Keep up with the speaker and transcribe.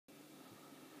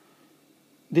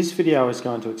This video is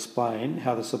going to explain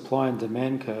how the supply and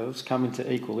demand curves come into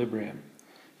equilibrium.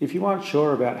 If you aren't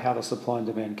sure about how the supply and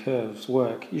demand curves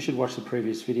work, you should watch the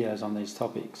previous videos on these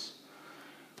topics.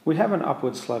 We have an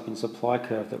upward sloping supply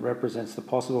curve that represents the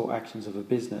possible actions of a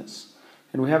business,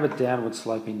 and we have a downward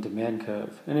sloping demand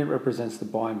curve, and it represents the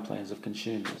buying plans of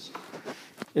consumers.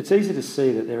 It's easy to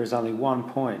see that there is only one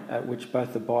point at which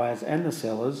both the buyers and the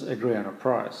sellers agree on a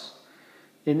price.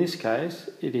 In this case,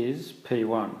 it is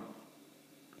P1.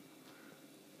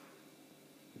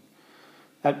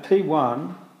 At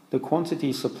P1, the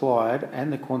quantity supplied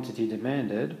and the quantity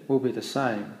demanded will be the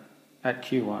same at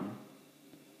Q1.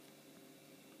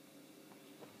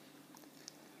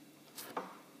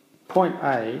 Point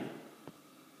A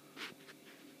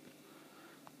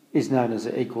is known as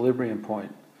the equilibrium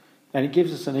point, and it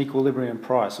gives us an equilibrium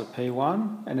price of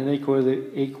P1 and an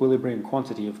equilibrium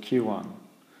quantity of Q1.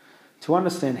 To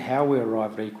understand how we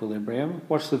arrive at equilibrium,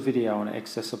 watch the video on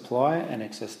excess supply and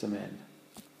excess demand.